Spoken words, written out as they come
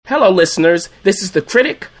Hello, listeners. This is The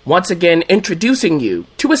Critic, once again introducing you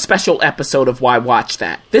to a special episode of Why Watch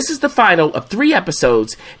That. This is the final of 3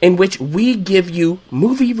 episodes in which we give you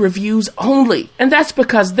movie reviews only. And that's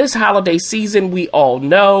because this holiday season, we all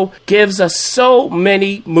know, gives us so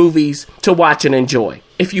many movies to watch and enjoy.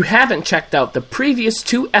 If you haven't checked out the previous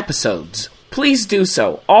 2 episodes, please do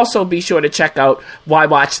so. Also, be sure to check out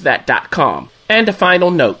whywatchthat.com. And a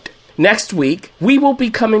final note. Next week, we will be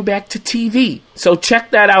coming back to TV, so check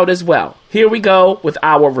that out as well. Here we go with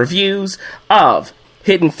our reviews of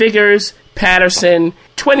Hidden Figures, Patterson,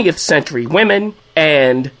 20th Century Women,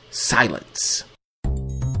 and Silence.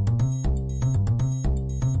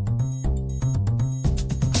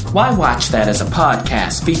 Why Watch That is a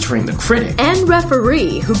podcast featuring The Critic and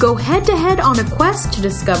Referee, who go head-to-head on a quest to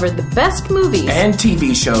discover the best movies and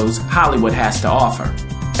TV shows Hollywood has to offer.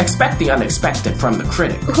 Expect the unexpected from The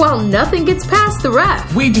Critic. Well, nothing gets past the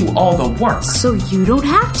ref. We do all the work, so you don't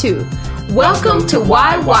have to. Welcome to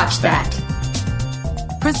Why Watch That.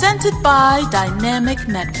 Presented by Dynamic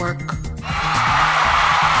Network.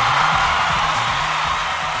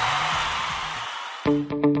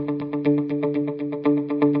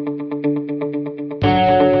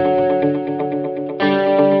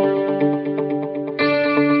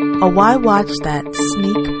 A Why Watch That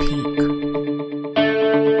sneak peek.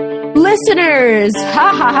 Listeners,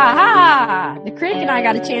 ha ha ha ha! The Critic and I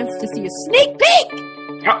got a chance to see a sneak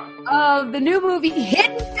peek of the new movie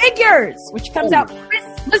Hidden Figures, which comes out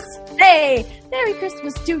Christmas Day. Merry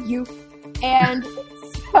Christmas to you. And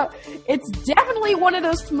it's definitely one of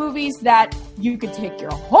those movies that you could take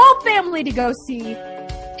your whole family to go see,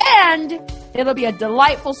 and it'll be a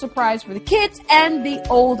delightful surprise for the kids and the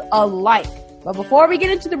old alike. But before we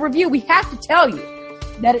get into the review, we have to tell you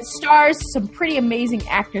that it stars some pretty amazing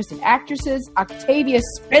actors and actresses. Octavia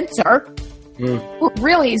Spencer, who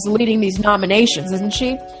really is leading these nominations, isn't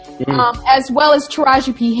she? As well as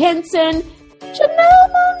Taraji P. Henson.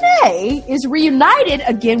 Janelle Monáe is reunited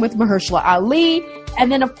again with Mahershala Ali.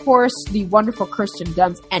 And then, of course, the wonderful Kirsten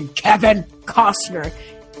Dunst and Kevin Costner.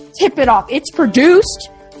 Tip it off. It's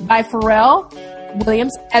produced by Pharrell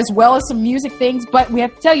Williams, as well as some music things. But we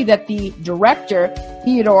have to tell you that the director,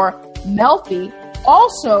 Theodore Melfi,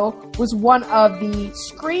 also was one of the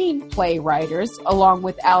screenplay writers, along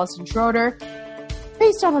with Alison Schroeder,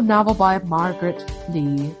 based on a novel by Margaret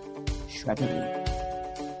Lee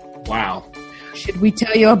Shetterly. Wow. Should we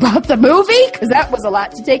tell you about the movie? Because that was a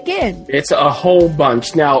lot to take in. It's a whole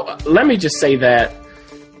bunch. Now, let me just say that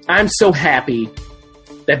I'm so happy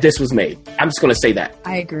that this was made. I'm just going to say that.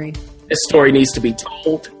 I agree. This story needs to be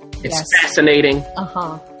told. It's fascinating.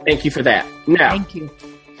 Thank you for that. Now, thank you.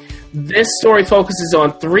 This story focuses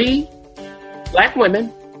on 3 black women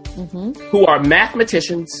who are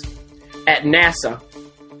mathematicians at NASA.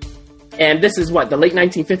 And this is what, the late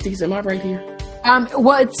 1950s? Am I right here?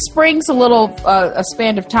 Well, it springs a little a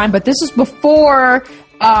span of time, but this is before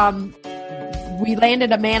we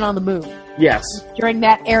landed a man on the moon. Yes. During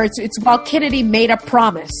that era, it's while Kennedy made a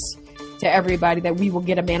promise to everybody that we will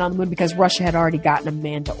get a man on the moon because Russia had already gotten a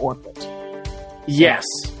man to orbit. Yes.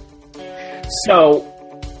 So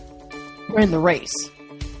we're in the race.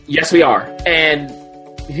 Yes, we are. And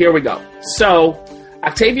here we go. So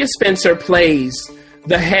Octavia Spencer plays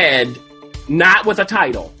the head, not with a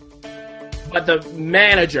title, but the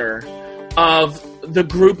manager of the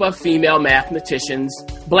group of female mathematicians,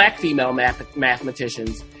 black female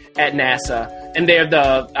mathematicians at NASA. And they're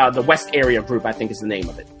the West Area Group, I think is the name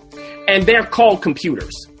of it. And they're called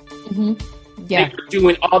computers. Yeah. They're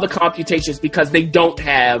doing all the computations because they don't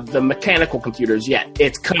have the mechanical computers yet.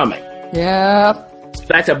 It's coming. Yeah. So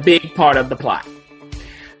that's a big part of the plot.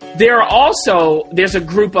 There's a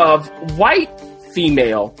group of white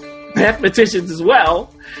female mathematicians as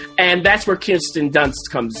well, and that's where Kirsten Dunst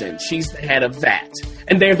comes in. She's the head of that.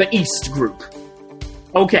 And they're the East group.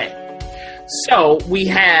 Okay. So we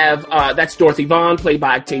have, that's Dorothy Vaughan, played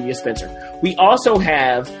by Octavia Spencer. We also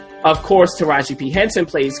have, of course, Taraji P. Henson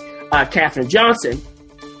plays Katherine Johnson,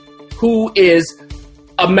 who is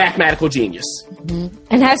a mathematical genius.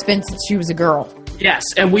 And has been since she was a girl. Yes,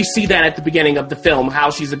 and we see that at the beginning of the film,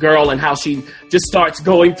 how she's a girl and how she just starts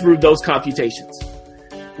going through those computations.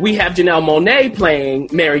 We have Janelle Monáe playing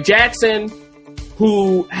Mary Jackson,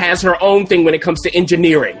 who has her own thing when it comes to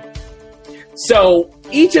engineering. So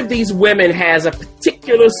each of these women has a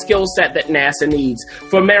particular skill set that NASA needs.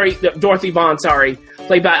 For Dorothy Vaughan,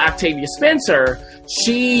 played by Octavia Spencer,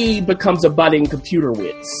 she becomes a budding computer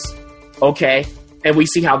whiz. Okay? And we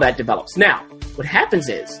see how that develops. Now, what happens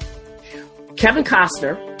is, Kevin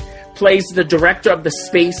Costner plays the director of the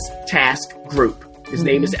Space Task Group. His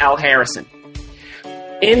name is Al Harrison.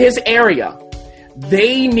 In his area,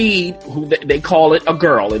 They need, who they call it a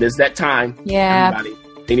girl. It is that time. Yeah.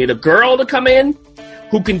 Everybody. They need a girl to come in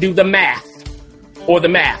who can do the math or the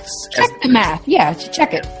maths. Check the math. Yeah,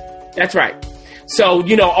 check it. That's right. So,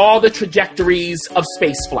 all the trajectories of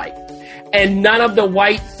space flight. And none of the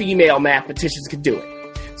white female mathematicians could do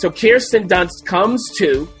it. So Kirsten Dunst comes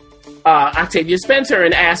to Octavia Spencer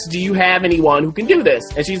and asks, do you have anyone who can do this?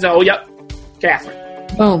 And she's like, oh, yep, Catherine.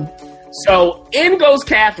 Boom. So in goes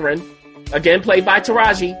Catherine, again played by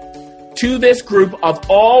Taraji, to this group of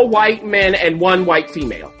all white men and one white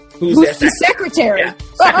female. Who's the secretary? Yeah,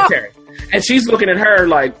 secretary. And she's looking at her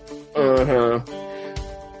like,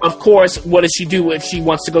 Of course, what does she do if she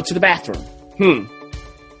wants to go to the bathroom?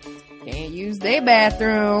 Can't use their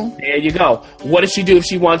bathroom. There you go. What does she do if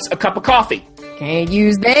she wants a cup of coffee? Can't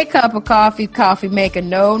use their cup of coffee. Coffee maker.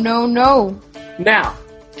 No. Now,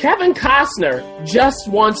 Kevin Costner just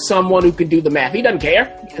wants someone who can do the math. He doesn't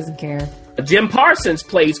care. He doesn't care. Jim Parsons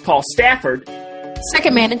plays Paul Stafford.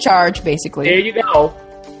 Second man in charge, basically. There you go.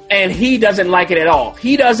 And he doesn't like it at all.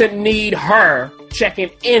 He doesn't need her checking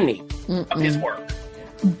any of his work.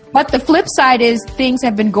 But the flip side is things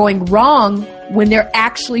have been going wrong when they're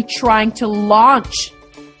actually trying to launch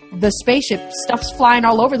the spaceship. Stuff's flying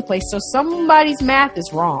all over the place, so somebody's math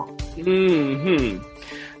is wrong.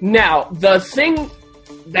 Now, the thing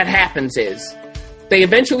that happens is they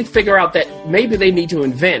eventually figure out that maybe they need to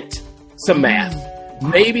invent some math.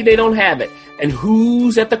 Maybe they don't have it. And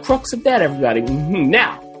who's at the crux of that, everybody?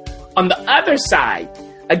 Now, on the other side,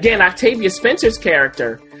 again, Octavia Spencer's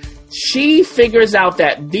character, she figures out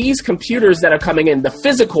that these computers that are coming in, the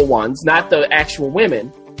physical ones, not the actual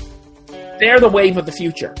women, they're the wave of the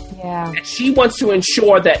future. Yeah. And she wants to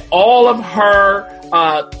ensure that all of her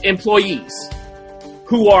employees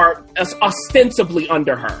who are ostensibly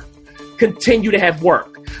under her continue to have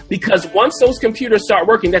work. Because once those computers start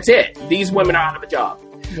working, that's it. These women are out of a job.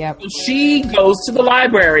 Yep. So she goes to the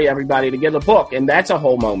library, everybody, to get a book, and that's a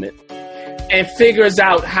whole moment, and figures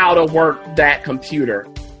out how to work that computer.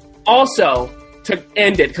 Also, to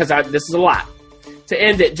end it, because this is a lot, to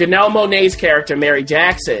end it, Janelle Monáe's character, Mary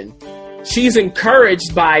Jackson, she's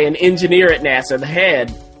encouraged by an engineer at NASA, the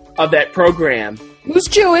head of that program. Who's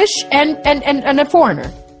Jewish and a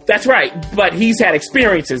foreigner. That's right, but he's had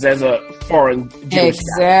experiences as a foreign Jewish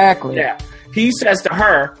Exactly. guy. Yeah. He says to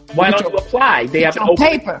her, why don't you apply? They have an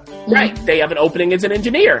opening. Paper. Right. They have an opening as an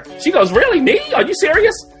engineer. She goes, really? Me? Are you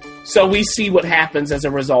serious? So we see what happens as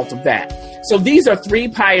a result of that. So these are three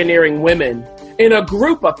pioneering women in a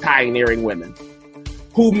group of pioneering women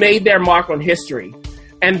who made their mark on history.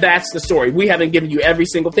 And that's the story. We haven't given you every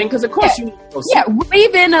single thing because, of course, you need to go see it.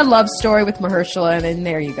 Weave in a love story with Mahershala, and then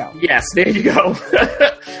there you go. Yes, there you go.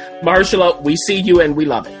 Mahershala, we see you and we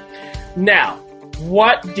love it. Now,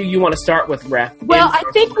 what do you want to start with, Ref? Well, I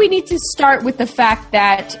think we need to start with the fact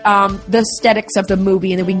that the aesthetics of the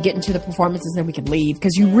movie, and then we can get into the performances, and then we can leave,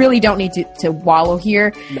 because you really don't need to wallow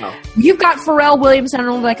here. No. You've got Pharrell Williams, I don't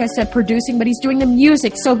know, like I said, producing, but he's doing the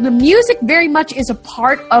music. So the music very much is a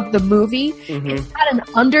part of the movie. Mm-hmm. It's got an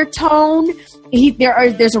undertone.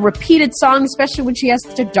 There's a repeated song, especially when she has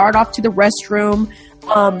to dart off to the restroom.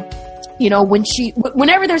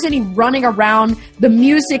 Whenever there's any running around, the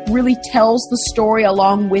music really tells the story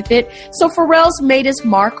along with it. So Pharrell's made his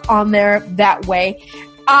mark on there that way.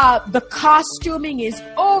 The costuming is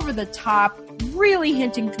over the top, really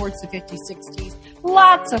hinting towards the 50s, 60s.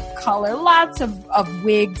 Lots of color, lots of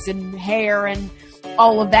wigs and hair and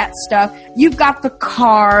all of that stuff. You've got the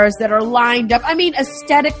cars that are lined up. I mean,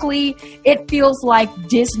 aesthetically, it feels like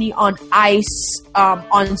Disney on ice,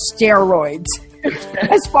 on steroids.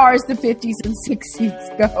 As far as the 50s and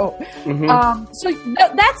 60s go. Mm-hmm. So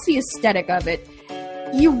that's the aesthetic of it.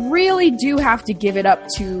 You really do have to give it up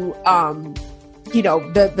to,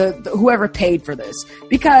 the whoever paid for this.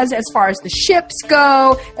 Because as far as the ships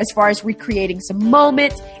go, as far as recreating some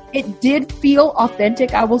moments, it did feel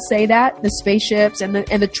authentic, I will say that. The spaceships and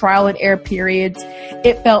the trial and error periods,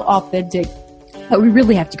 it felt authentic. But we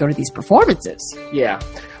really have to go to these performances. Yeah.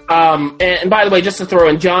 And by the way, just to throw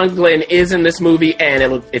in, John Glenn is in this movie,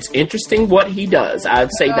 and it's interesting what he does. I'd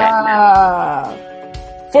say that now.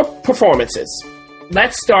 For performances,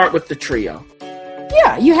 let's start with the trio.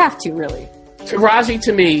 Yeah, you have to, really. Taraji,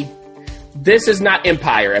 to me, this is not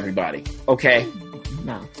Empire, everybody, okay?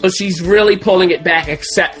 No. So she's really pulling it back,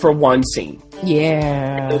 except for one scene.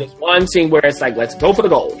 Yeah. So there's one scene where it's like, let's go for the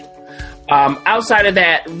gold. Outside of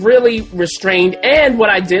that, really restrained, and what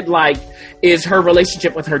I did like is her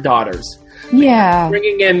relationship with her daughters. Yeah.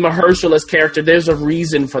 Bringing in Mahershala's character, there's a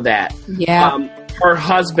reason for that. Yeah. Her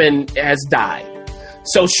husband has died.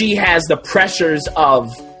 So she has the pressures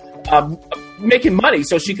of making money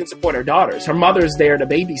so she can support her daughters. Her mother's there to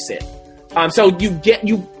babysit. So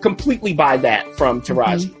you completely buy that from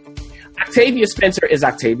Taraji. Mm-hmm. Octavia Spencer is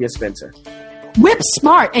Octavia Spencer. Whip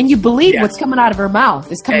smart, and you believe what's coming out of her mouth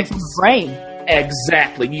is coming from her brain.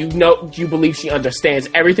 Exactly. You believe she understands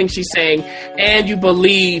everything she's saying, and you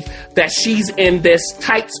believe that she's in this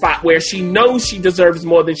tight spot where she knows she deserves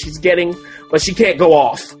more than she's getting, but she can't go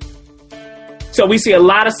off. So we see a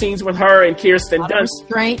lot of scenes with her and Kirsten Dunst.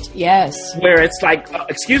 Restraint, yes. Where it's like,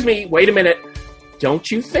 excuse me, wait a minute. Don't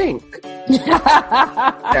you think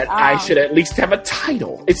that I should at least have a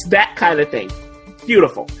title? It's that kind of thing.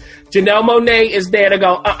 Beautiful. Janelle Monáe is there to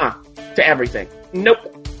go, to everything. Nope.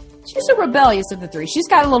 She's a rebellious of the three. She's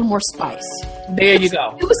got a little more spice. There you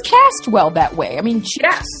go. It was cast well that way. I mean, she's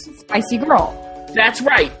a spicy girl. That's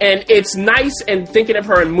right. And it's nice, and thinking of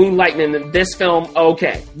her in Moonlighting in this film,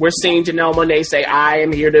 okay, we're seeing Janelle Monáe say, I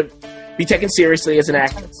am here to be taken seriously as an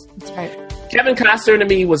actress. That's right. Kevin Costner to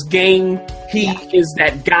me was game. He is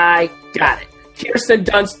that guy. Got it. Kirsten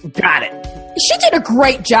Dunst, got it. She did a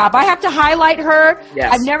great job. I have to highlight her.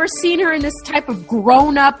 Yes. I've never seen her in this type of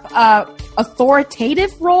grown-up, authoritative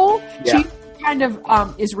role. Yeah. She kind of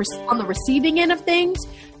is on the receiving end of things,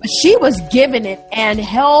 but she was given it and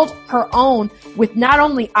held her own with not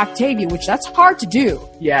only Octavia, which that's hard to do.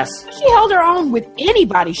 Yes. She held her own with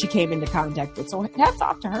anybody she came into contact with, so hats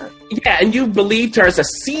off to her. Yeah, and you believed her as a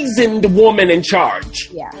seasoned woman in charge.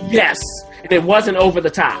 Yeah. Yes, and it wasn't over the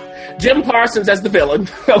top. Jim Parsons as the villain.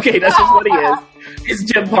 Okay, that's just what he is.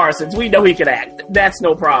 It's Jim Parsons. We know he can act. That's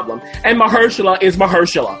no problem. And Mahershala is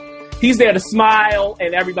Mahershala. He's there to smile,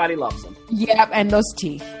 and everybody loves him. Yep, and those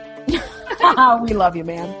teeth. We love you,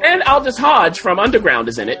 man. And Aldous Hodge from Underground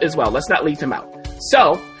is in it as well. Let's not leave him out.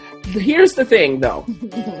 So, here's the thing, though.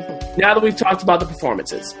 Now that we've talked about the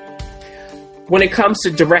performances, when it comes to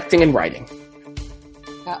directing and writing,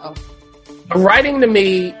 the writing to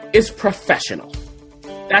me is professional.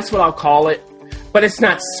 That's what I'll call it. But it's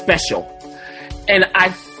not special. And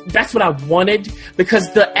that's what I wanted,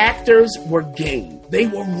 because the actors were game. They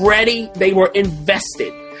were ready. They were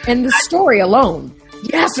invested. And the story alone.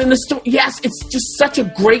 Yes, and yes, it's just such a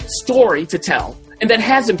great story to tell, and that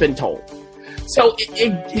hasn't been told. So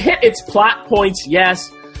it hit its plot points, yes.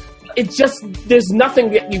 It just, there's nothing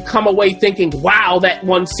that you come away thinking, wow, that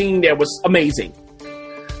one scene there was amazing.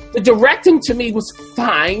 The directing to me was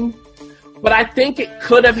fine, but I think it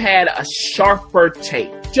could have had a sharper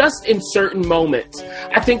take, just in certain moments.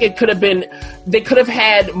 I think it could have been, they could have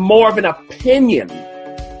had more of an opinion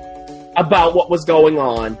about what was going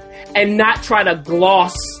on and not try to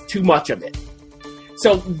gloss too much of it.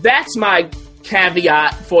 So that's my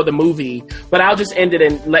caveat for the movie, but I'll just end it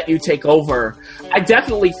and let you take over. I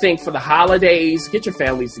definitely think for the holidays, get your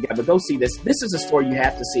families together, go see this. This is a story you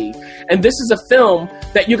have to see. And this is a film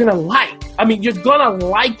that you're going to like. I mean, you're going to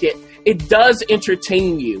like it. It does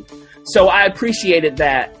entertain you. So I appreciated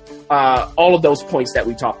that, all of those points that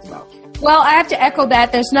we talked about. Well, I have to echo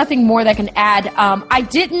that. There's nothing more that can add.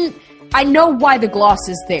 I know why the gloss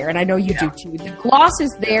is there, and I know you do too. The gloss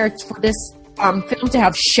is there for this film to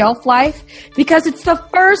have shelf life, because it's the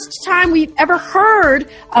first time we've ever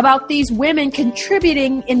heard about these women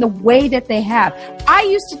contributing in the way that they have. I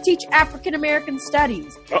used to teach African American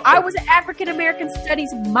studies. I was an African American studies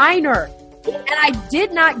minor, and I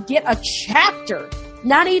did not get a chapter,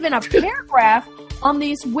 not even a paragraph on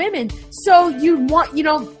these women. So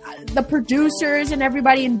the producers and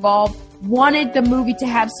everybody involved wanted the movie to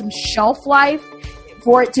have some shelf life,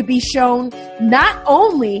 for it to be shown not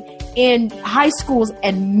only in high schools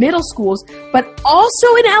and middle schools, but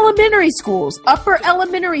also in elementary schools, upper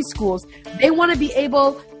elementary schools. They want to be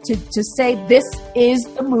able to say, this is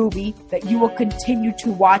the movie that you will continue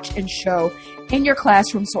to watch and show in your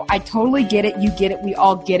classroom. So I totally get it. You get it. We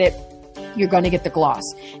all get it. You're going to get the gloss.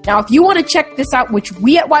 Now, if you want to check this out, which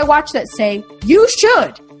we at Why Watch That say you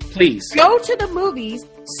should, please go to the movies,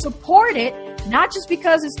 support it, not just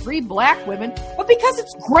because it's 3 black women, but because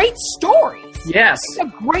it's great stories. Yes. It's a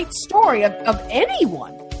great story of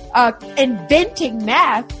anyone inventing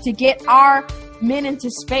math to get our men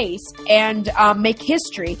into space and make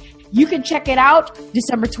history. You can check it out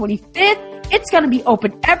December 25th. It's going to be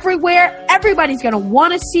open everywhere. Everybody's going to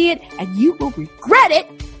want to see it, and you will regret it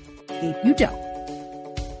if you don't.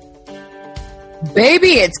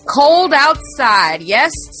 Baby, it's cold outside.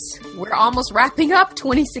 Yes, we're almost wrapping up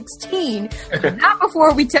 2016. Not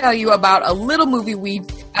before we tell you about a little movie we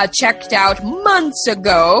checked out months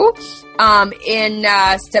ago in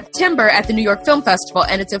September at the New York Film Festival.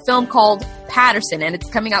 And it's a film called Paterson. And it's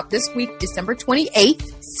coming out this week, December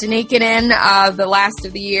 28th. Sneaking in the last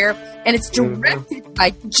of the year. And it's directed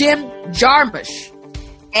by Jim Jarmusch.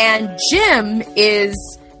 And Jim is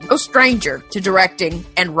no stranger to directing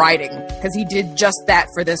and writing, because he did just that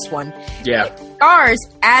for this one. Yeah. It stars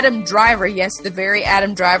Adam Driver, yes, the very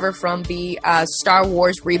Adam Driver from the Star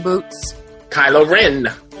Wars reboots. Kylo Ren.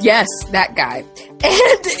 Yes, that guy. And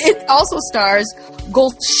it also stars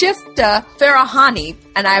Golshifta Farahani,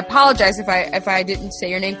 and I apologize if I didn't say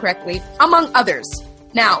your name correctly, among others.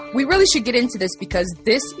 Now, we really should get into this because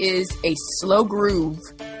this is a slow groove,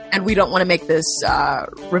 and we don't want to make this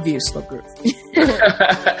review slow groove.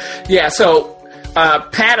 Yeah, so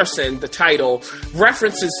Paterson, the title,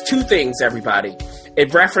 references two things, everybody.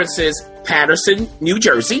 It references Paterson, New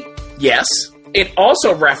Jersey, yes. It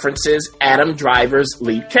also references Adam Driver's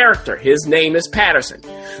lead character. His name is Paterson.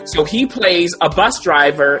 So he plays a bus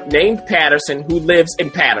driver named Paterson who lives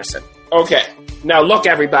in Paterson. Okay. Now look,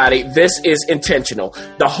 everybody, this is intentional.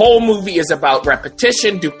 The whole movie is about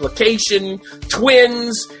repetition, duplication,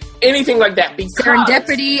 twins, anything like that.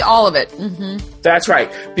 Serendipity, all of it. Mm-hmm. That's right.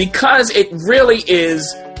 Because it really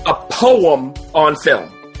is a poem on film.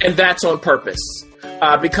 And that's on purpose.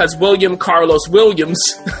 Because William Carlos Williams,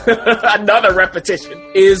 another repetition,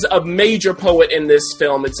 is a major poet in this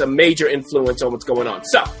film. It's a major influence on what's going on.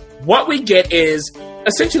 So what we get is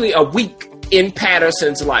essentially a week in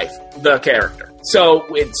Paterson's life, the character. So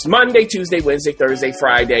it's Monday, Tuesday, Wednesday, Thursday,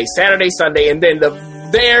 Friday, Saturday, Sunday, and then the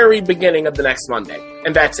very beginning of the next Monday.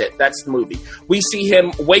 And that's it. That's the movie. We see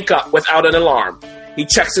him wake up without an alarm. He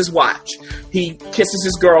checks his watch. He kisses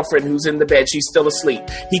his girlfriend who's in the bed. She's still asleep.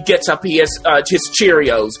 He gets up. He has his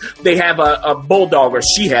Cheerios. They have a bulldog, or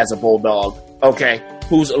she has a bulldog, okay,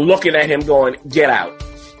 who's looking at him going, get out.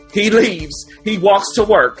 He leaves. He walks to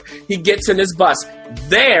work. He gets in his bus.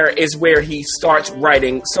 There is where he starts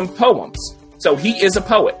writing some poems. So he is a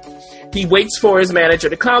poet. He waits for his manager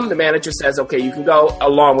to come. The manager says, okay, you can go,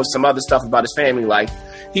 along with some other stuff about his family life.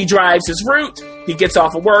 He drives his route. He gets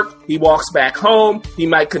off of work. He walks back home. He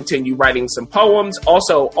might continue writing some poems.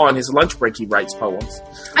 Also, on his lunch break, he writes poems.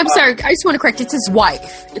 I'm sorry. I just want to correct. It's his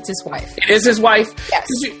wife. It's his wife. It is his wife? Yes.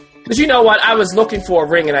 Because you know what? I was looking for a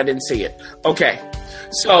ring and I didn't see it. Okay.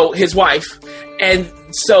 So his wife. And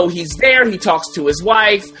so he's there. He talks to his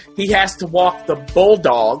wife. He has to walk the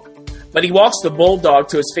bulldog. But he walks the bulldog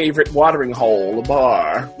to his favorite watering hole, a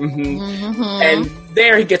bar. Mm-hmm. Mm-hmm. And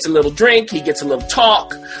there he gets a little drink. He gets a little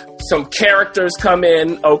talk. Some characters come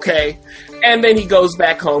in, okay. And then he goes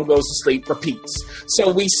back home, goes to sleep, repeats.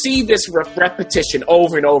 So we see this repetition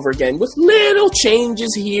over and over again with little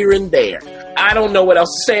changes here and there. I don't know what else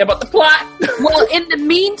to say about the plot. Well, in the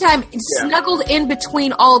meantime, snuggled in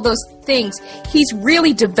between all of those things, he's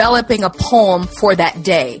really developing a poem for that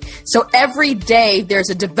day. So every day there's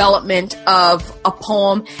a development of a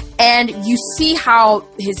poem, and you see how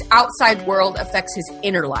his outside world affects his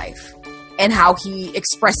inner life and how he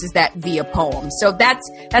expresses that via poem. So that's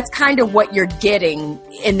kind of what you're getting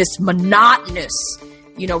in this monotonous,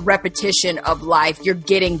 repetition of life. You're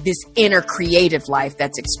getting this inner creative life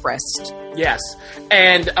that's expressed. Yes.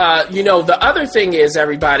 And, the other thing is,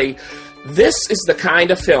 everybody, this is the kind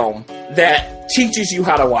of film that teaches you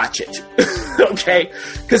how to watch it. Okay?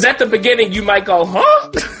 Because at the beginning, you might go,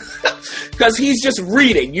 huh? Because he's just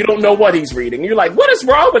reading. You don't know what he's reading. You're like, what is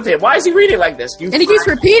wrong with him? Why is he reading like this? And he keeps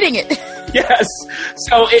repeating it. Yes.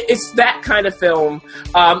 So it's that kind of film.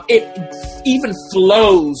 It even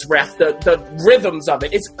flows, Ref, the rhythms of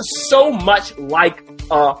it. It's so much like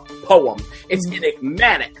a poem. It's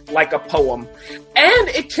enigmatic like a poem. And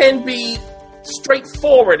it can be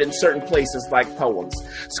straightforward in certain places like poems.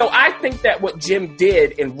 So I think that what Jim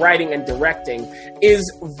did in writing and directing is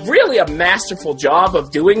really a masterful job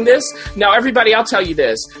of doing this. Now, everybody, I'll tell you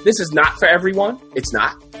this. This is not for everyone. It's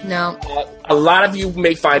not. No. A lot of you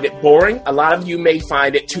may find it boring. A lot of you may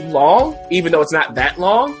find it too long, even though it's not that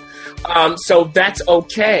long. So that's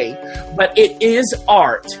okay. But it is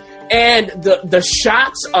art. And the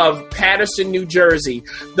shots of Paterson, New Jersey,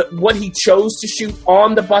 what he chose to shoot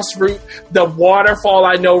on the bus route, the waterfall,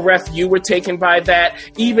 I know, Ref, you were taken by that,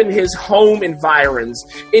 even his home environs.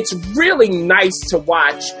 It's really nice to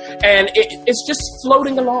watch, and it's just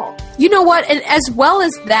floating along. You know what? And as well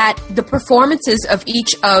as that, the performances of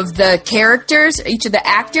each of the characters, each of the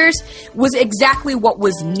actors, was exactly what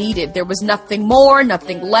was needed. There was nothing more,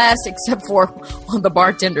 nothing less, except for the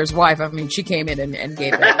bartender's wife. I mean, she came in and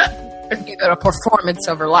gave it. Gave it a performance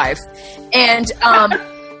of her life, and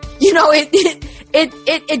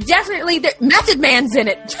it definitely Method Man's in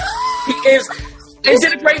it. He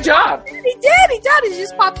did a great job. He did. He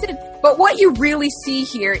just pops in. But what you really see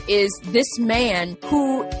here is this man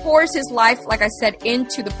who pours his life, like I said,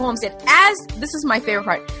 into the poems. And this is my favorite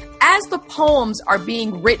part, as the poems are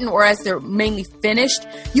being written or as they're mainly finished,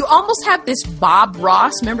 you almost have this Bob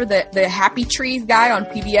Ross, remember the Happy Trees guy on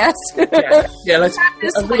PBS? Yeah, let's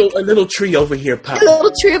a little tree over here, Pop. A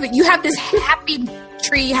little tree of it. You have this happy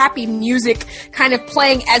tree, happy music kind of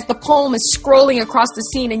playing as the poem is scrolling across the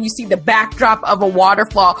scene, and you see the backdrop of a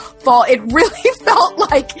waterfall. It really felt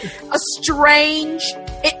like a strange,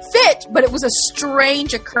 it fit, but it was a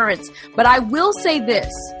strange occurrence. But I will say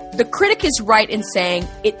this. The critic is right in saying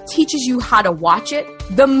it teaches you how to watch it.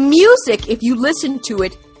 The music, if you listen to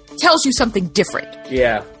it, tells you something different.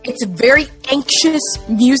 Yeah. It's very anxious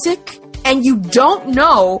music, and you don't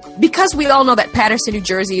know, because we all know that Paterson, New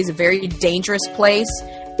Jersey is a very dangerous place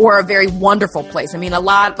or a very wonderful place. I mean, a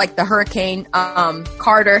lot like the Hurricane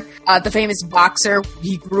Carter, the famous boxer,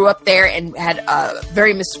 he grew up there and had a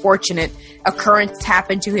very misfortunate occurrence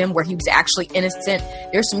happen to him where he was actually innocent.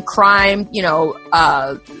 There's some crime,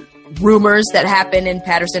 rumors that happen in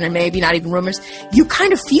Paterson, and maybe not even rumors. You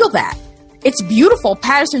kind of feel that. It's beautiful.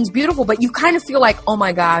 Paterson's beautiful, but you kind of feel like, oh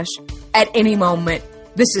my gosh, at any moment,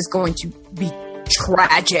 this is going to be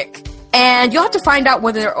tragic. And you'll have to find out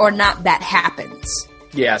whether or not that happens.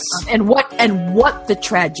 Yes. And what the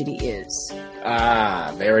tragedy is.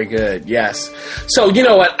 Ah, very good. Yes. So, you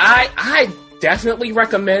know what? I definitely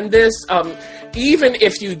recommend this. Even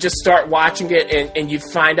if you just start watching it and you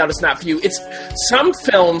find out it's not for you, it's some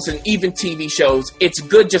films and even TV shows, it's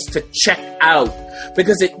good just to check out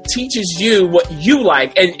because it teaches you what you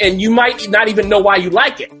like and you might not even know why you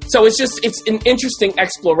like it. So it's an interesting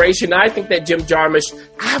exploration. I think that Jim Jarmusch,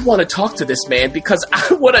 I want to talk to this man because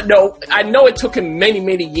I want to know. I know it took him many,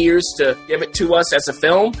 many years to give it to us as a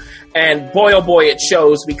film. And boy, oh boy, it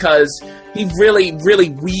shows because he really, really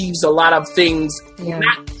weaves a lot of things,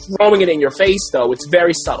 not throwing it in your face, though. It's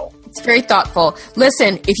very subtle. It's very thoughtful.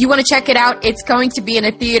 Listen, if you want to check it out, it's going to be in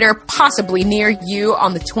a theater possibly near you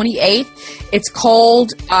on the 28th. It's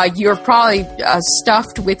cold. You're probably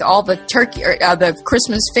stuffed with all the turkey or the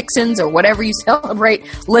Christmas fixins or whatever you celebrate.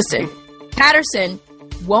 Listen, Paterson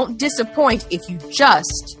won't disappoint if you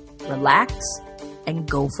just relax and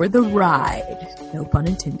go for the ride. No pun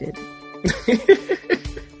intended.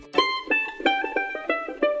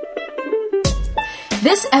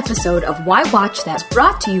 This episode of Why Watch That is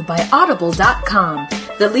brought to you by Audible.com,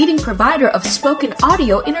 the leading provider of spoken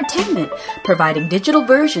audio entertainment, providing digital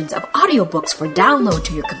versions of audiobooks for download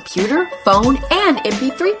to your computer, phone, and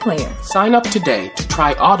MP3 player. Sign up today to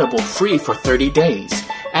try Audible free for 30 days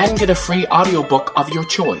and get a free audiobook of your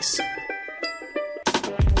choice.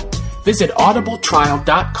 Visit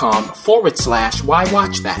audibletrial.com/Why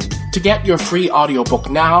Watch That to get your free audiobook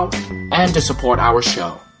now and to support our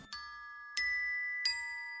show.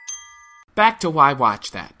 Back to Why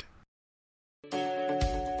Watch That.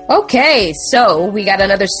 Okay, so we got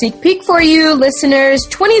another sneak peek for you, listeners.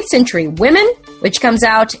 20th Century Women, which comes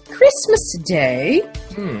out Christmas Day.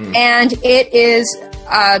 And it is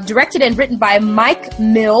directed and written by Mike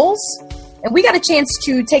Mills. And we got a chance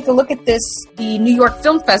to take a look at this, the New York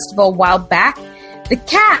Film Festival, a while back. The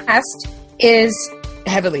cast is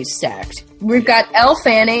heavily stacked. We've got Elle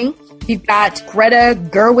Fanning, we've got Greta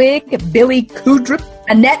Gerwig, Billy Crudup,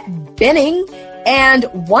 Annette Bening, and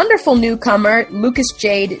wonderful newcomer Lucas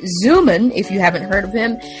Jade Zuman, if you haven't heard of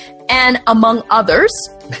him, and among others.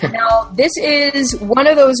 Now, this is one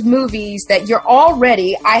of those movies that you're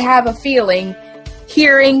already, I have a feeling,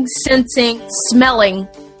 hearing, sensing, smelling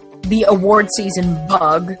the award season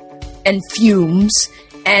bug and fumes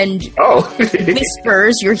and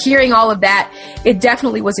whispers. You're hearing all of that. It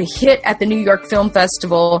definitely was a hit at the New York Film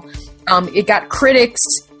Festival. It got critics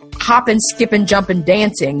hopping, skipping, jumping,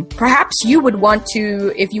 dancing. Perhaps you would want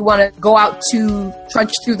to, if you want to go out to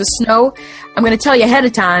trudge through the snow, I'm going to tell you ahead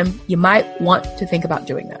of time, you might want to think about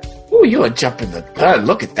doing that. Ooh, you are jumping the gun.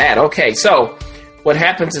 Look at that. Okay, so what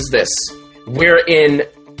happens is this. We're in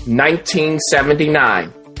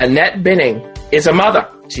 1979. Annette Bening is a mother.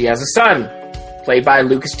 She has a son, played by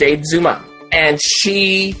Lucas Jade Zuma, and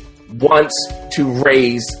she wants to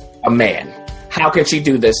raise a man. How can she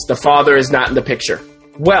do this? The father is not in the picture.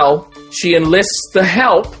 Well, she enlists the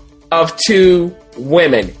help of two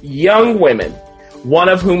women, young women, one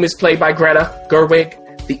of whom is played by Greta Gerwig.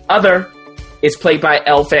 The other is played by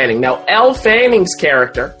Elle Fanning. Now, Elle Fanning's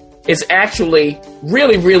character is actually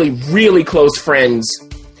really, really, really close friends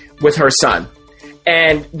with her son.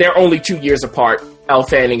 And they're only 2 years apart. Elle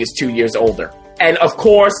Fanning is 2 years older. And of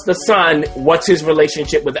course, the son, what's his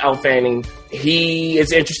relationship with Elle Fanning? He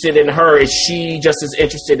is interested in her. Is she just as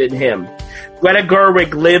interested in him? Greta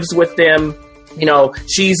Gerwig lives with them. You know,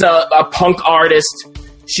 she's a punk artist.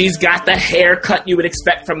 She's got the haircut you would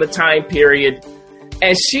expect from the time period.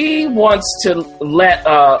 And she wants to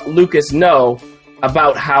let Lucas know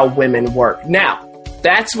about how women work. Now,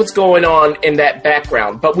 that's what's going on in that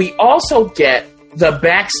background. But we also get the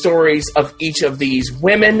backstories of each of these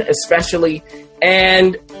women, especially,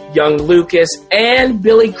 and young Lucas and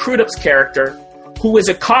Billy Crudup's character, who is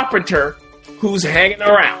a carpenter who's hanging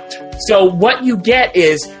around. So what you get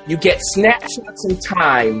is you get snapshots in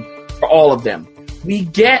time for all of them. We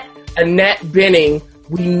get Annette Bening.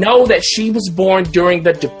 We know that she was born during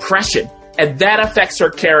the Depression, and that affects her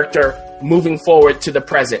character moving forward to the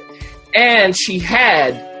present. And she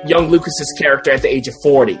had young Lucas's character at the age of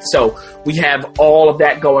 40. So we have all of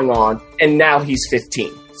that going on, and now he's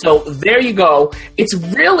 15. So there you go. It's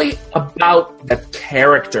really about the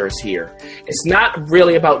characters here. It's not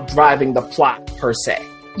really about driving the plot per se.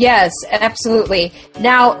 Yes, absolutely.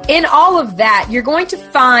 Now, in all of that, you're going to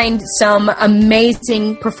find some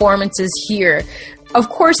amazing performances here. Of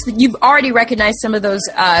course, you've already recognized some of those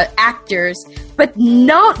actors, but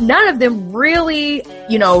none of them really,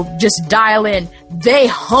 just dial in. They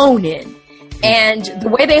hone in. And the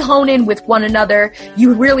way they hone in with one another,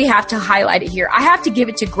 you really have to highlight it here. I have to give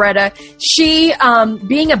it to Greta. She,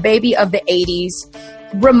 being a baby of the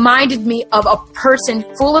 80s, reminded me of a person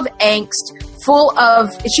full of angst,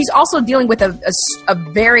 she's also dealing with a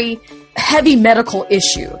very heavy medical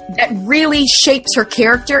issue that really shapes her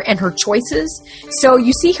character and her choices. So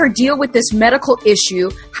you see her deal with this medical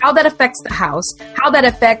issue, how that affects the house, how that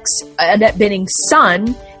affects Annette Bening's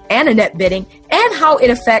son and Annette Bening, and how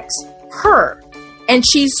it affects her. And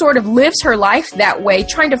she sort of lives her life that way,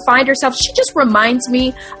 trying to find herself. She just reminds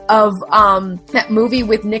me of that movie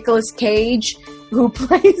with Nicolas Cage, who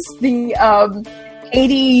plays the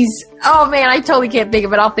 80s. Oh man, I totally can't think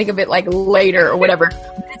of it. I'll think of it like later or whatever.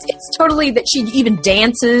 It's totally that she even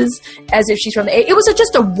dances as if she's from the 80s. It was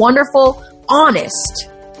just a wonderful, honest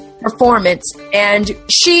performance. And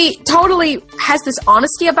she totally has this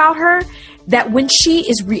honesty about her that when she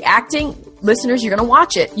is reacting, listeners, you're going to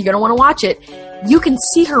watch it. You're going to want to watch it. You can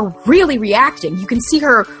see her really reacting. You can see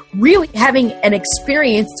her really having an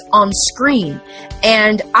experience on screen.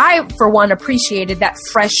 And I, for one, appreciated that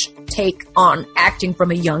fresh take on acting from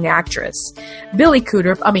a young actress. Billy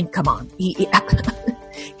Crudup, I mean, come on.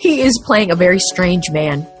 He is playing a very strange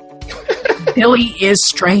man. Billy is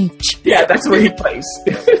strange. Yeah, that's what he plays.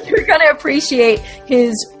 You're going to appreciate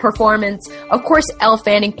his performance. Of course, Elle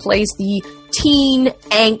Fanning plays the teen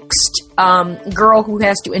angst girl who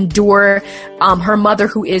has to endure her mother,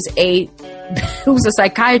 who's a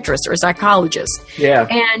psychiatrist or a psychologist. Yeah.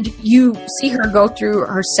 And you see her go through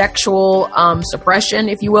her sexual suppression,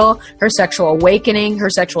 if you will, her sexual awakening, her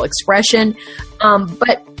sexual expression,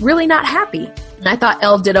 but really not happy. And I thought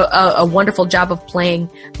Elle did a wonderful job of playing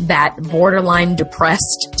that borderline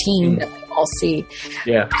depressed teen that we all see.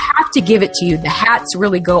 Yeah. I have to give it to you. The hats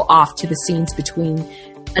really go off to the scenes between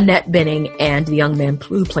Annette Bening and the young man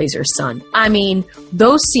who plays her son. I mean,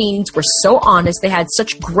 those scenes were so honest. They had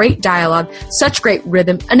such great dialogue, such great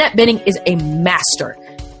rhythm. Annette Bening is a master.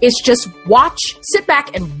 It's just sit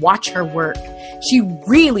back and watch her work. She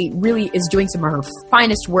really, really is doing some of her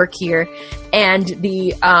finest work here. And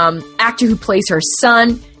the actor who plays her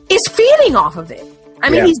son is feeding off of it. I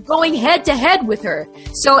mean, he's going head to head with her.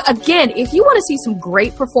 So again, if you want to see some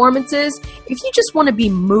great performances, if you just want to be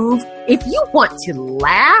moved, if you want to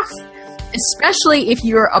laugh, especially if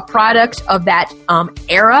you're a product of that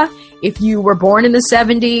era, if you were born in the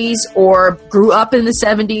 70s or grew up in the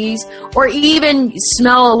 70s or even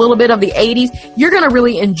smell a little bit of the 80s, you're going to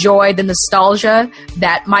really enjoy the nostalgia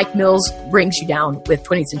that Mike Mills brings you down with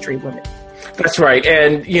 20th Century Women. That's right.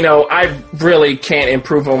 And, I really can't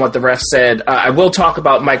improve on what the ref said. I will talk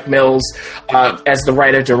about Mike Mills as the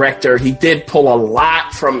writer-director. He did pull a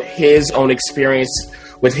lot from his own experience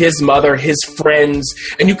with his mother, his friends,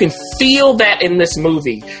 and you can feel that in this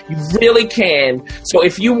movie. You really can. So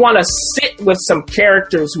if you want to sit with some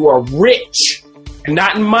characters who are rich, and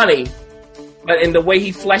not in money, but in the way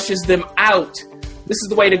he fleshes them out, this is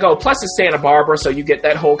the way to go. Plus it's Santa Barbara, so you get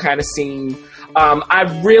that whole kind of scene.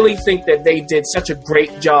 I really think that they did such a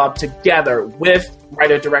great job together with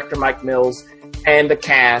writer-director Mike Mills and the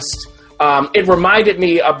cast. It reminded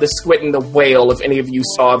me of The Squid and the Whale, if any of you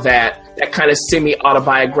saw that kind of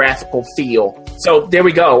semi-autobiographical feel. So there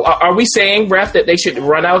we go. Are we saying, Ref, that they should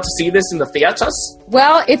run out to see this in the theaters?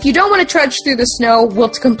 Well, if you don't want to trudge through the snow, we'll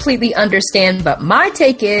completely understand. But my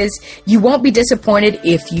take is you won't be disappointed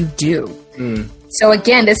if you do. So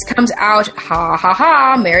again, this comes out,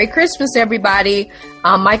 Merry Christmas, everybody.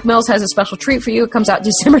 Mike Mills has a special treat for you. It comes out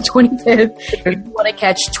December 25th if you want to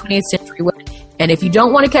catch 20th Century Women. And if you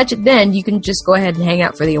don't want to catch it then, you can just go ahead and hang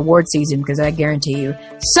out for the award season because I guarantee you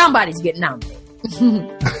somebody's getting nominated.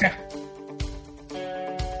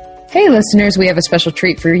 Hey, listeners, we have a special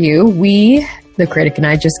treat for you. We, the critic and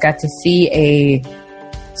I, just got to see a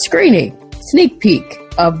sneak peek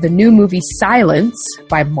of the new movie Silence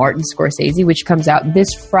by Martin Scorsese, which comes out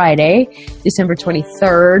this Friday, December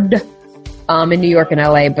 23rd, in New York and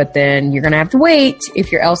LA. But then you're going to have to wait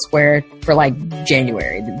if you're elsewhere for like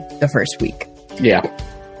January, the first week. Yeah.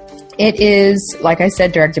 It is, like I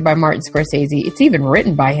said, directed by Martin Scorsese. It's even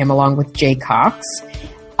written by him along with Jay Cox.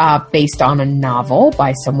 Based on a novel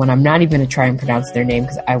by someone. I'm not even going to try and pronounce their name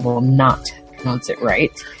because I will not pronounce it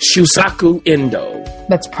right. Shusaku Endo.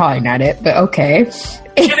 That's probably not it, but okay.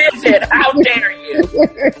 It is it. How dare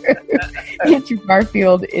you? Andrew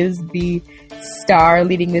Garfield is the star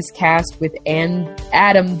leading this cast with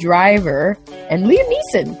Adam Driver and Liam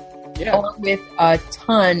Neeson, along with a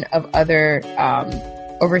ton of other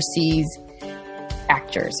overseas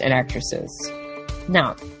actors and actresses.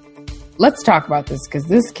 Now, let's talk about this because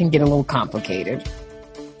this can get a little complicated.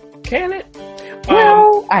 Can it?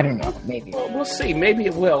 Well, I don't know. Maybe. We'll see. Maybe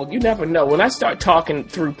it will. You never know. When I start talking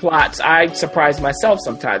through plots, I surprise myself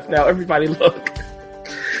sometimes. Now, everybody look.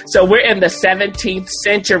 So we're in the 17th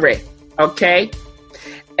century, okay?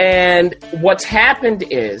 And what's happened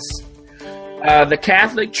is the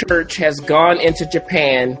Catholic Church has gone into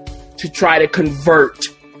Japan to try to convert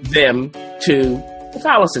them to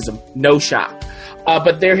Catholicism. No shock.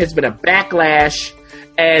 But there has been a backlash,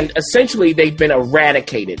 and essentially they've been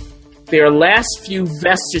eradicated. There are last few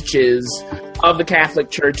vestiges of the Catholic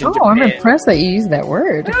Church in Japan. I'm impressed that you used that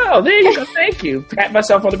word. Oh, there you go. Thank you. Pat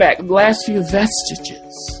myself on the back. Last few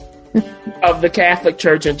vestiges of the Catholic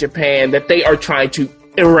Church in Japan that they are trying to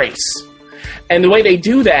erase. And the way they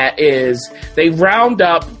do that is they round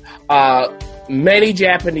up many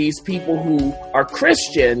Japanese people who are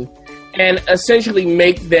Christian and essentially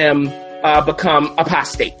make them become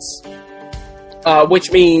apostates,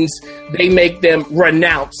 which means they make them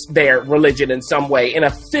renounce their religion in some way, in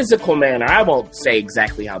a physical manner. I won't say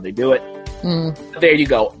exactly how they do it. There you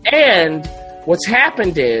go. And what's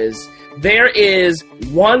happened is there is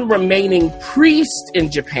one remaining priest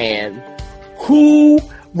in Japan who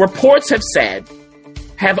reports have said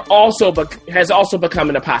has also become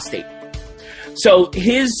an apostate. So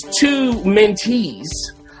his two mentees,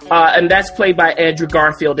 and that's played by Andrew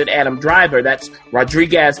Garfield and Adam Driver. That's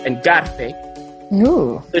Rodriguez and Garfe.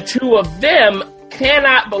 Ooh. The two of them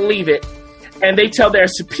cannot believe it, and they tell their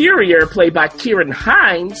superior, played by Kieran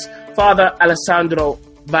Hines, Father Alessandro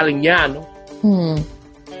Valignano.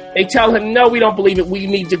 They tell him, no, we don't believe it. We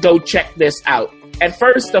need to go check this out. At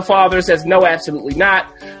first, the father says, no, absolutely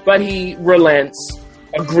not, but he relents,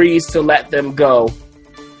 agrees to let them go.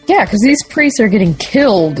 Yeah, because these priests are getting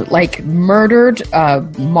killed, like murdered,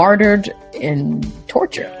 martyred, and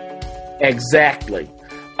tortured. Exactly.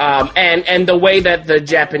 And the way that the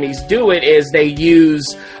Japanese do it is they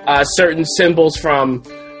use certain symbols from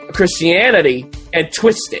Christianity and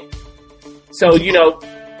twist it. So,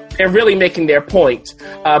 they're really making their point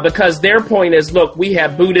because their point is, look, we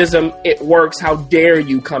have Buddhism. It works. How dare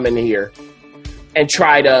you come in here and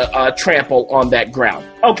try to trample on that ground?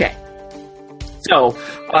 Okay. So,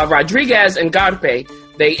 Rodriguez and Garpe,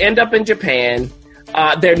 they end up in Japan.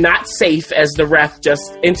 They're not safe, as the ref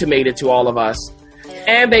just intimated to all of us.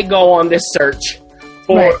 And they go on this search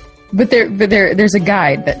for... Right. But there's a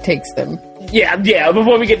guide that takes them. Yeah.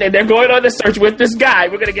 Before we get there, they're going on this search with this guy.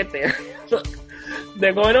 We're going to get there. Look,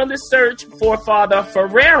 they're going on this search for Father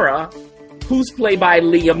Ferreira, who's played by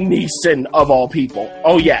Liam Neeson, of all people.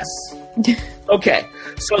 Oh, yes. Okay.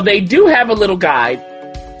 So they do have a little guide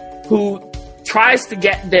who tries to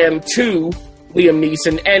get them to Liam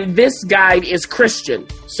Neeson, and this guide is Christian,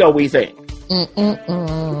 so we think.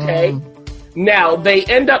 Okay? Now, they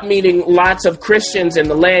end up meeting lots of Christians in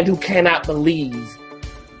the land who cannot believe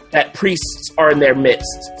that priests are in their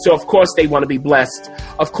midst. So, of course, they want to be blessed.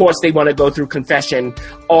 Of course, they want to go through confession,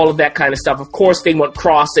 all of that kind of stuff. Of course, they want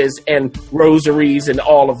crosses and rosaries and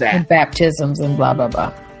all of that. And baptisms and blah, blah,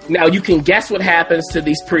 blah. Now, you can guess what happens to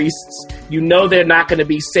these priests. You know they're not going to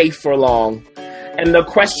be safe for long. And the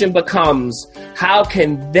question becomes, how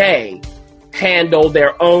can they handle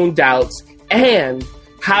their own doubts, and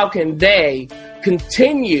how can they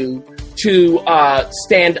continue to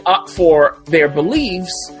stand up for their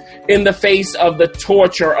beliefs in the face of the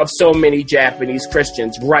torture of so many Japanese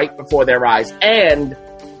Christians right before their eyes, and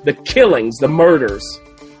the killings, the murders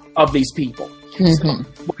of these people? So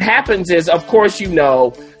what happens is, of course,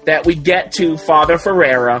 that we get to Father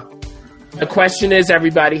Ferreira. The question is,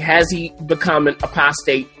 everybody, has he become an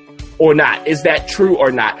apostate or not? Is that true or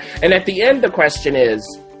not? And at the end, the question is,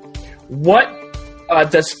 what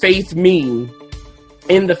does faith mean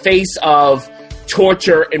in the face of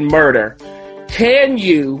torture and murder, can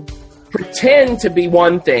you pretend to be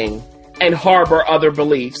one thing and harbor other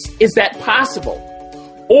beliefs? Is that possible?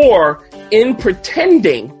 Or in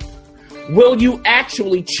pretending, will you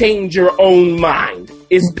actually change your own mind?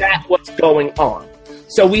 Is that what's going on?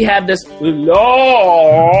 So we have this long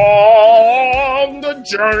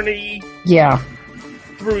journey. Yeah.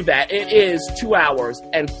 Through that. It is 2 hours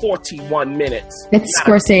and 41 minutes. It's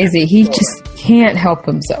Scorsese. He just can't help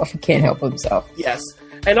himself. He can't help himself. Yes.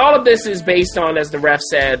 And all of this is based on, as the ref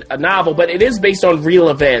said, a novel, but it is based on real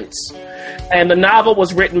events. And the novel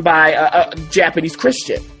was written by a Japanese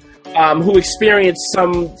Christian who experienced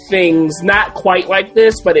some things not quite like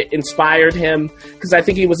this, but it inspired him because I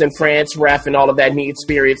think he was in France, ref, and all of that, and he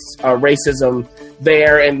experienced racism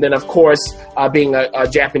there. And then, of course, being a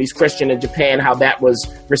Japanese Christian in Japan, how that was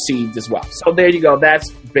received as well. So there you go.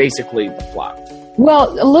 That's basically the plot.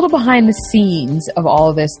 Well, a little behind the scenes of all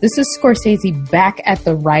of this. This is Scorsese back at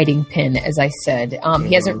the writing pen, as I said.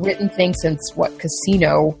 He hasn't written things since,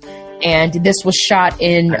 Casino? And this was shot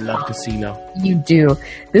in... I love Casino. You do.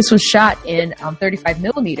 This was shot in 35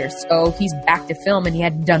 millimeters. So he's back to film, and he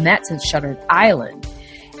hadn't done that since Shutter Island.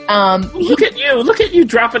 Look at you. Look at you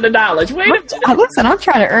dropping the knowledge. Wait listen, I'm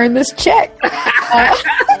trying to earn this check.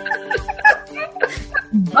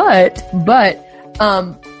 But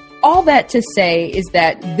all that to say is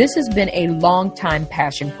that this has been a long-time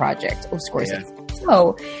passion project of Scorsese. Yeah.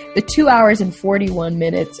 So the 2 hours and 41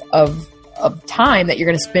 minutes of time that you're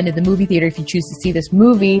going to spend in the movie theater if you choose to see this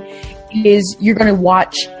movie is you're going to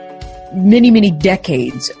watch many, many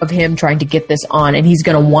decades of him trying to get this on, and he's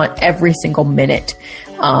going to want every single minute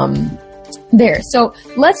there. So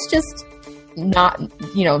let's just not,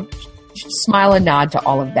 smile and nod to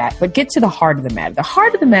all of that, but get to the heart of the matter. The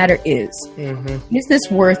heart of the matter is this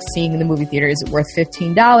worth seeing in the movie theater? Is it worth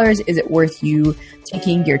 $15? Is it worth you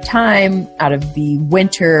taking your time out of the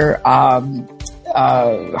winter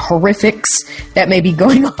horrifics that may be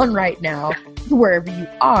going on right now wherever you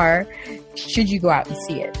are? Should you go out and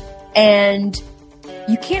see it? And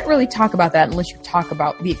you can't really talk about that unless you talk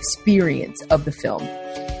about the experience of the film.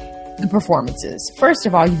 The performances. First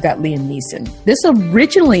of all, you've got Liam Neeson. This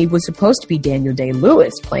originally was supposed to be Daniel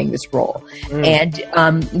Day-Lewis playing this role. And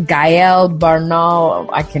Gael Bernal,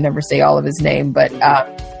 I can never say all of his name, but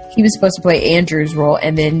he was supposed to play Andrew's role,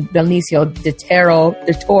 and then Benicio del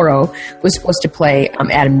Toro was supposed to play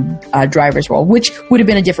Adam Driver's role, which would have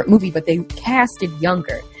been a different movie, but they casted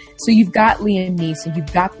younger. So you've got Liam Neeson,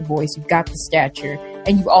 you've got the voice, you've got the stature,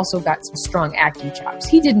 and you've also got some strong acting chops.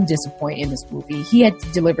 He didn't disappoint in this movie. He had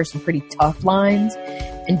to deliver some pretty tough lines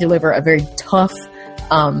and deliver a very tough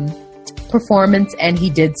performance, and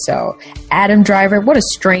he did so. Adam Driver, what a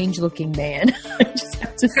strange-looking man. I just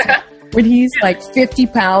have to say. When he's like 50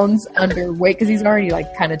 pounds underweight, because he's already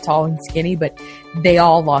like kind of tall and skinny, but they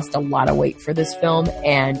all lost a lot of weight for this film,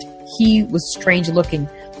 and he was strange looking.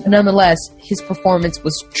 But nonetheless, his performance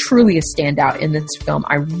was truly a standout in this film.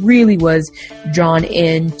 I really was drawn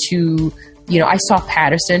into, I saw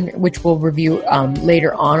Patterson, which we'll review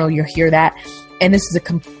later on, or you'll hear that. And this is a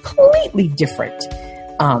completely different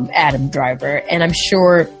Adam Driver. And I'm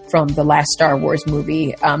sure from the last Star Wars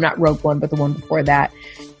movie, not Rogue One, but the one before that,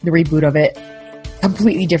 the reboot of it,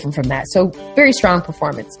 completely different from that. So very strong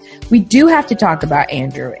performance. We do have to talk about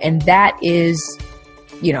Andrew, and that is,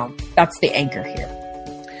 that's the anchor here.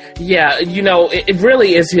 Yeah, it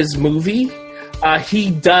really is his movie.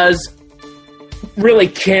 He does really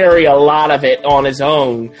carry a lot of it on his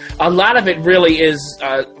own. A lot of it really is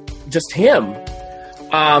just him.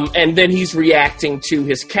 And then he's reacting to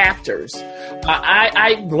his captors.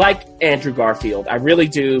 I like Andrew Garfield. I really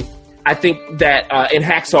do. I think that in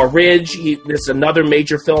Hacksaw Ridge, this is another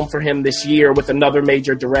major film for him this year with another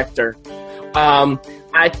major director.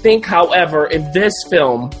 I think, however, in this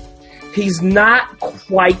film, he's not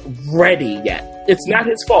quite ready yet. It's not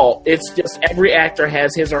his fault. It's just every actor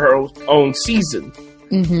has his or her own season.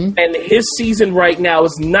 Mm-hmm. And his season right now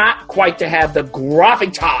is not quite to have the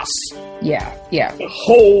gravitas. Yeah. To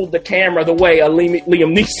hold the camera the way a Liam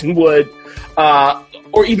Neeson would,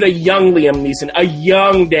 or even a young Liam Neeson, a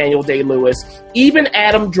young Daniel Day-Lewis, even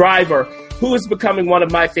Adam Driver, who is becoming one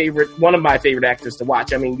of my favorite actors to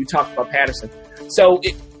watch. I mean, you talked about Patterson. So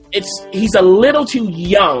he's a little too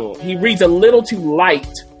young. He reads a little too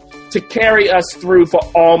light to carry us through for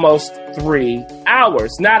almost 3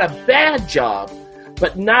 hours. Not a bad job,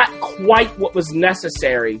 but not quite what was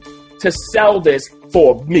necessary to sell this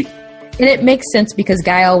for me. And it makes sense because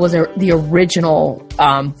Gael was the original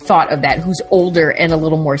thought of that, who's older and a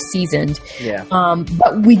little more seasoned. Yeah.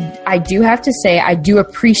 But I do have to say, I do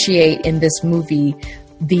appreciate in this movie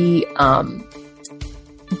the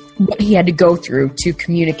what he had to go through to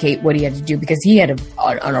communicate what he had to do, because he had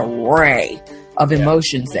an array of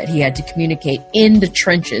emotions that he had to communicate in the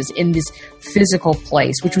trenches, in this physical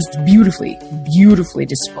place, which was beautifully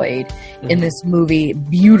displayed in this movie,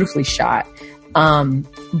 beautifully shot.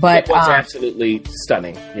 But it was absolutely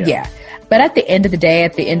stunning. Yeah. But at the end of the day,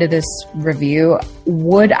 at the end of this review,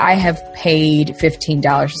 would I have paid $15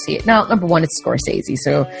 to see it? Now, number one, it's Scorsese,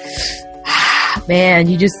 so man,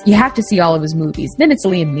 you have to see all of his movies. Then it's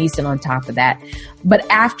Liam Neeson on top of that. But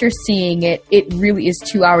after seeing it, it really is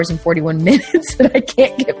 2 hours and 41 minutes that I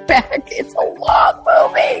can't get back. It's a long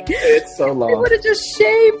movie. It's so long. I would have just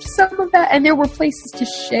shaved some of that, and there were places to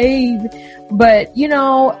shave. But,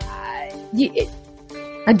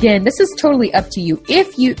 again, this is totally up to you.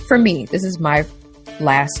 For me, this is my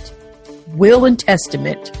last will and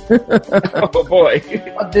testament oh boy,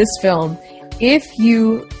 of this film. If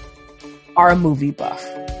you are a movie buff,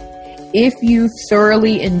 if you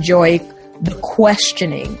thoroughly enjoy the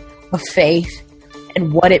questioning of faith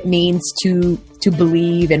and what it means to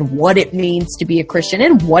believe and what it means to be a Christian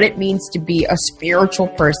and what it means to be a spiritual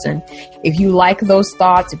person, if you like those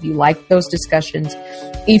thoughts, if you like those discussions,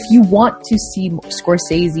 if you want to see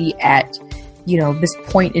Scorsese at, this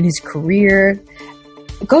point in his career,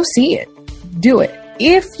 go see it. Do it.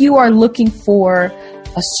 If you are looking for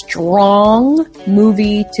a strong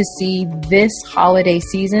movie to see this holiday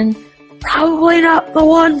season, probably not the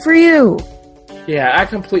one for you. Yeah, I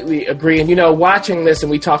completely agree. And, watching this,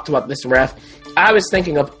 and we talked about this, Ref, I was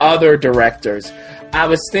thinking of other directors. I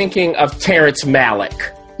was thinking of Terrence Malick,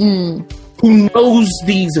 who knows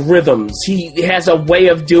these rhythms. He has a way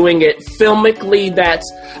of doing it filmically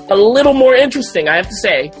that's a little more interesting, I have to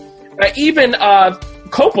say. Even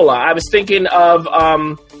Coppola, I was thinking of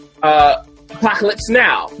Apocalypse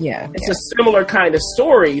Now. Yeah. It's a similar kind of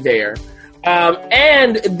story there.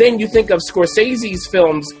 And then you think of Scorsese's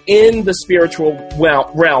films in the spiritual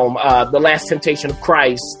realm, The Last Temptation of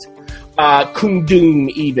Christ, Kundun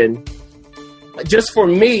even. Just for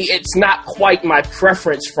me, it's not quite my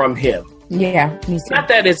preference from him. Yeah. Not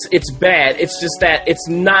that it's bad, it's just that it's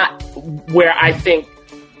not where I think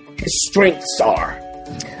his strengths are.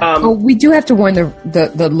 We do have to warn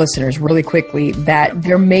the listeners really quickly that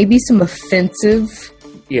there may be some offensive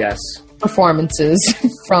performances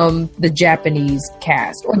from the Japanese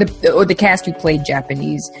cast or the cast who played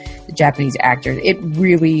the Japanese actors. It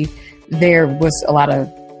really, there was a lot of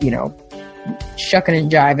shucking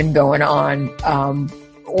and jiving going on,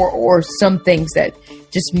 or some things that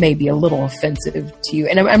just may be a little offensive to you.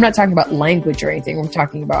 And I'm not talking about language or anything. We're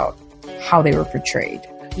talking about how they were portrayed.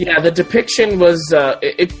 Yeah, the depiction was,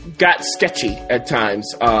 it got sketchy at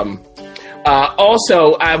times.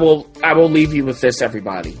 Also, I will leave you with this,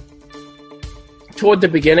 everybody. Toward the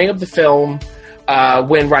beginning of the film,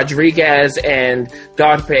 when Rodriguez and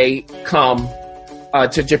Garpe come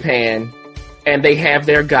to Japan and they have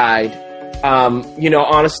their guide,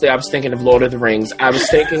 honestly, I was thinking of Lord of the Rings. I was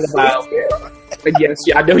thinking about, yes,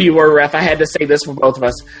 I know you were, Ref. I had to say this for both of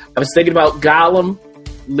us. I was thinking about Gollum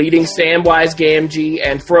leading Samwise Gamgee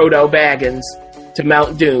and Frodo Baggins to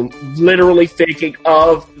Mount Doom, literally thinking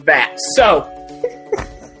of that. So,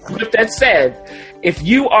 with that said, if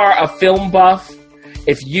you are a film buff,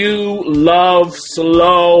 if you love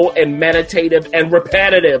slow and meditative and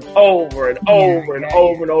repetitive over and over and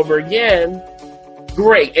over and over again,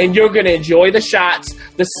 great. And you're going to enjoy the shots.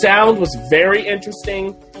 The sound was very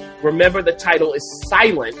interesting. Remember, the title is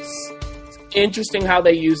Silence. It's interesting how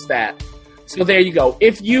they use that. So there you go.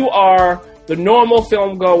 If you are the normal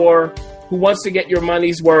film goer who wants to get your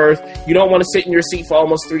money's worth, you don't want to sit in your seat for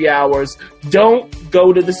almost 3 hours, don't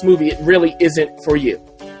go to this movie. It really isn't for you.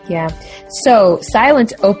 Yeah. So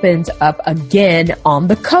Silence opens up again on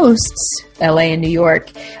the coasts, LA and New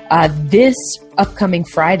York, this upcoming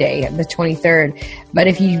Friday, the 23rd. But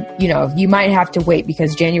if you might have to wait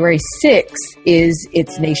because January 6th is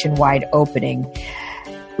its nationwide opening.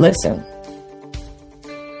 Listen.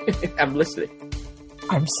 I'm listening.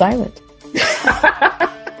 I'm silent.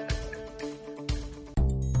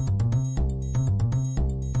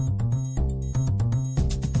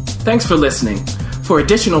 Thanks for listening. For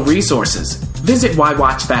additional resources, visit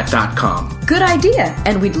whywatchthat.com. Good idea,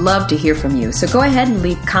 and we'd love to hear from you. So go ahead and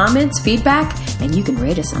leave comments, feedback, and you can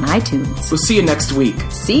rate us on iTunes. We'll see you next week.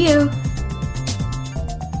 See you.